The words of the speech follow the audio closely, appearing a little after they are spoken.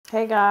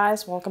Hey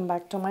guys, welcome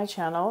back to my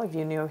channel. If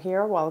you're new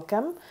here,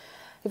 welcome.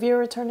 If you're a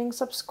returning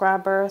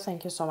subscriber,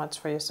 thank you so much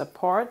for your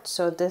support.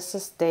 So this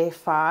is day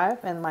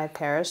 5 in my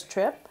Paris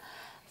trip.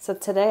 So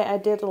today I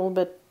did a little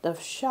bit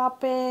of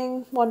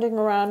shopping, wandering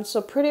around.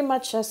 So pretty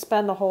much I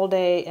spent the whole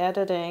day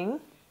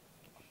editing.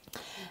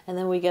 And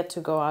then we get to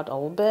go out a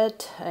little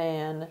bit.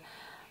 And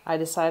I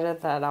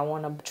decided that I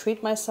want to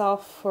treat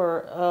myself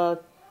for a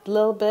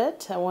little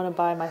bit. I want to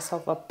buy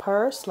myself a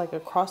purse, like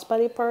a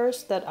crossbody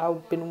purse that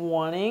I've been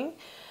wanting.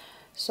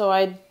 So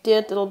I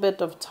did a little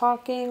bit of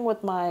talking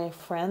with my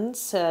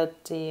friends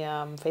at the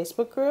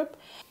Facebook group.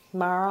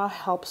 Mara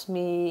helps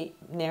me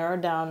narrow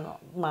down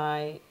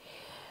my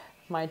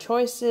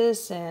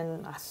choices,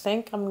 and I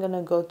think I'm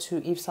gonna go to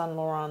Yves Saint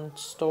Laurent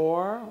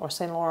store or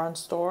Saint Laurent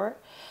store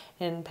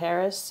in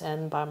Paris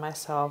and buy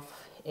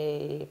myself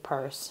a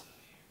purse.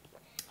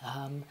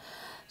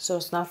 So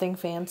it's nothing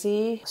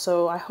fancy.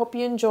 So I hope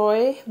you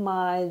enjoy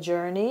my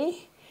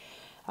journey.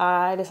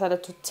 I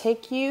decided to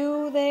take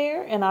you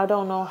there, and I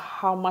don't know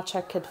how much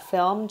I could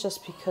film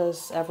just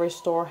because every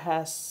store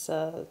has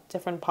a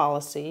different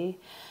policy.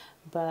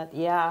 But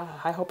yeah,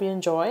 I hope you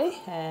enjoy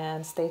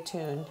and stay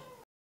tuned.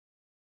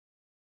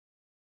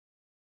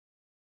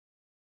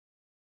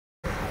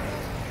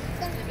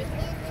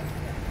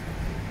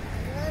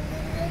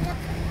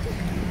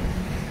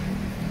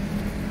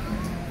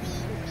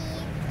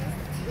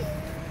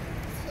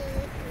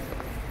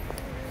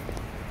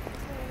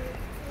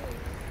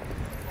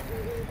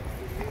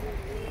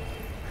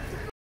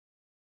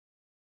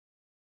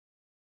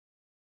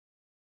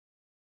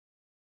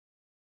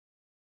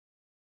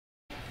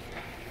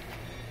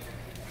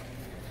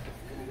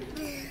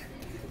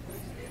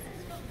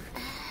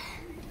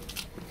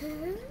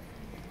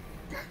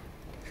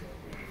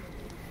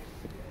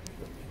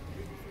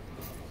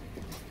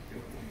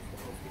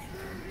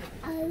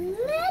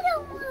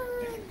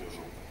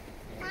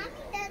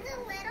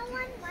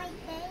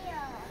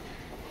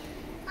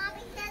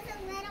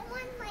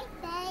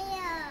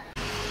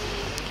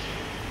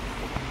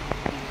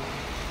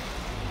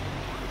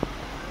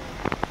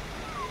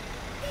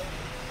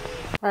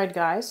 Alright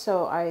guys,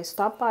 so I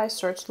stopped by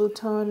Serge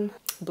Lutens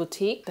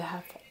boutique. They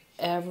have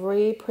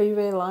every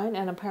privé line,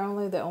 and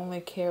apparently they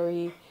only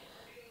carry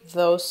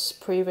those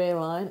privé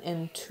line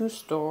in 2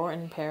 stores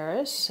in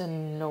Paris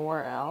and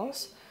nowhere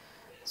else.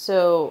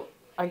 So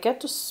I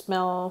get to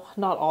smell,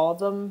 not all of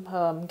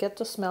them, get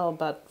to smell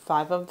about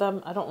 5 of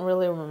them. I don't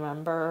really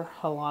remember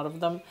a lot of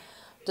them.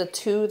 The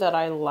 2 that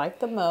I liked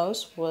the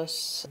most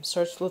was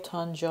Serge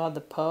Lutens Jade De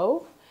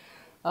Peau,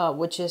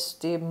 which is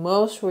the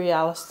most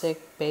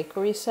realistic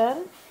bakery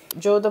scent.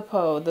 Jade De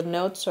Peau, the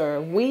notes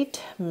are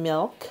wheat,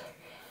 milk,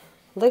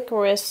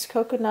 licorice,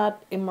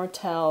 coconut,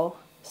 immortelle,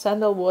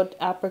 sandalwood,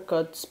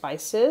 apricot,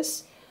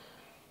 spices,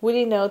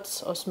 woody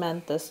notes,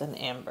 osmanthus, and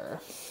amber.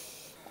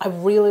 I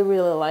really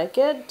like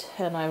it,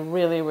 and I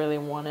really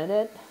wanted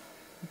it.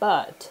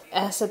 But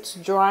as it's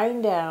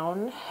drying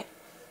down,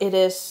 it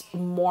is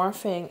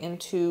morphing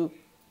into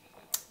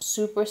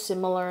super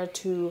similar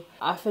to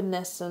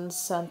Yves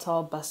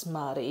Santal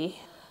Basmati.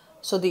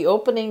 So the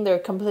opening, they're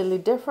completely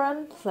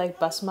different. Like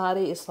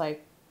Basmati is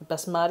like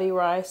basmati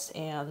rice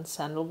and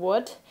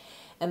sandalwood,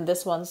 and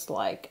this one's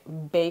like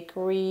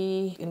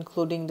bakery,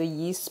 including the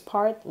yeast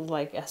part,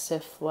 like as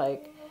if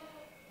like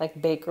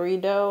bakery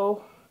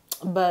dough.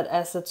 But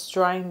as it's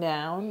drying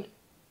down,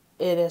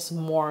 it is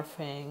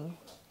morphing.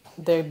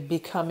 They're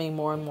becoming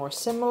more and more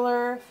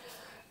similar.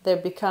 They're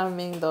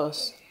becoming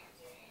those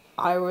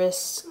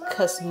Iris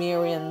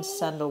Casmerian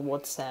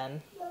sandalwood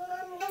scent.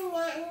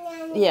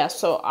 Yeah,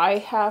 so I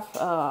have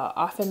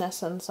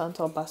Yves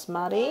Santal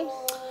Basmati.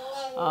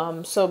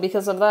 So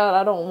because of that,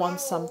 I don't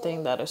want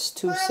something that is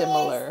too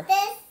similar.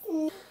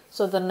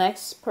 So the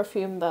next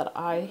perfume that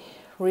I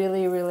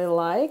really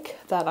like,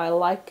 that I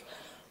like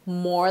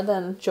more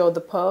than Jade De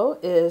Peau,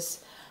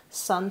 is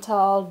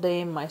Santal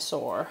De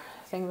Mysore.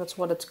 I think that's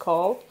what it's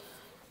called.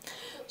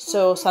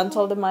 So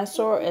Santal De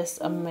Mysore is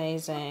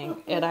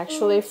amazing. It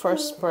actually,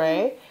 first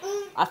spray,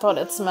 I thought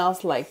it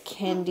smells like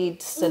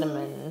candied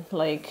cinnamon,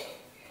 like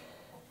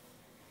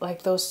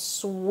those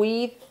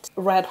sweet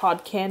red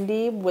hot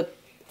candy with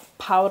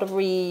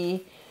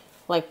powdery,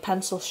 like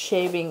pencil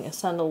shaving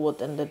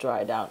sandalwood in the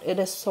dry down. It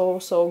is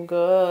so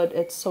good.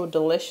 It's so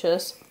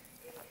delicious.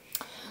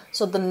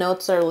 So the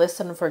notes are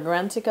listed in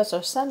Favgrance, so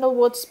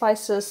sandalwood,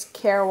 spices,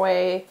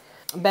 caraway,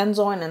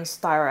 benzoin, and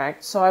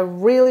styrax. So I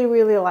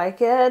really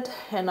like it,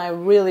 and I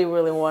really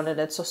wanted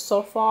it.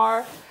 So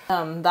far,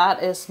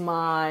 that is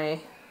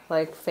my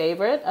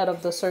favorite out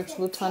of the Serge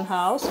Lutens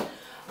house.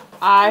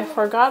 I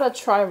forgot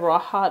to try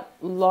Rahat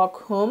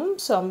Lokhum,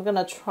 so I'm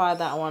gonna try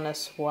that one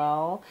as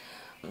well.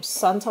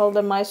 Santal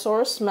De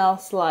Mysore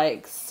smells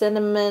like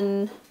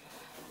cinnamon,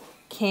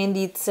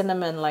 candied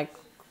cinnamon, like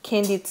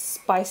candied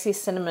spicy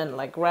cinnamon,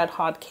 like red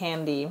hot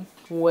candy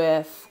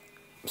with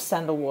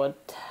sandalwood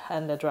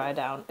and the dry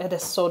down. It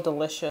is so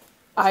delicious.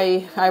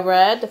 I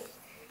read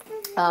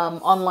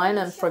online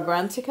on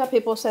Fragrantica,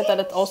 people said that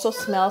it also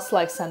smells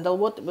like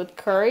sandalwood with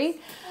curry.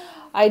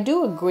 I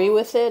do agree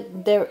with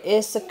it. There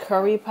is a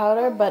curry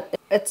powder, but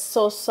it's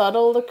so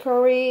subtle, the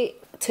curry.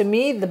 To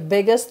me, the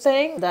biggest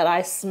thing that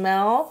I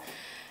smell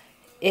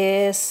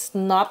is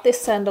not the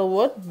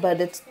sandalwood, but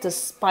it's the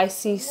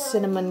spicy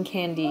cinnamon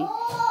candy.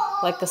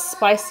 Like a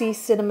spicy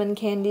cinnamon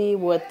candy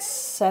with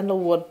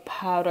sandalwood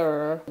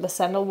powder. The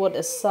sandalwood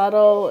is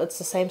subtle. It's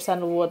the same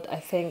sandalwood, I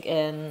think,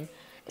 in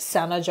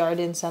Sana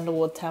Jardin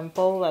Sandalwood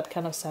Temple. That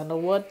kind of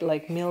sandalwood,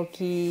 like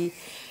milky,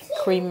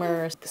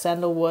 creamer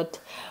sandalwood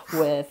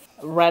with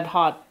red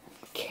hot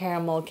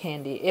caramel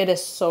candy. It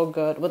is so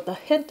good with a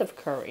hint of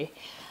curry.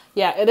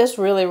 Yeah, it is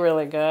really,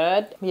 really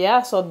good.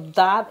 Yeah, so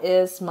that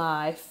is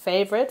my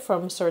favorite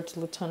from Serge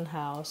Lutens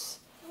House.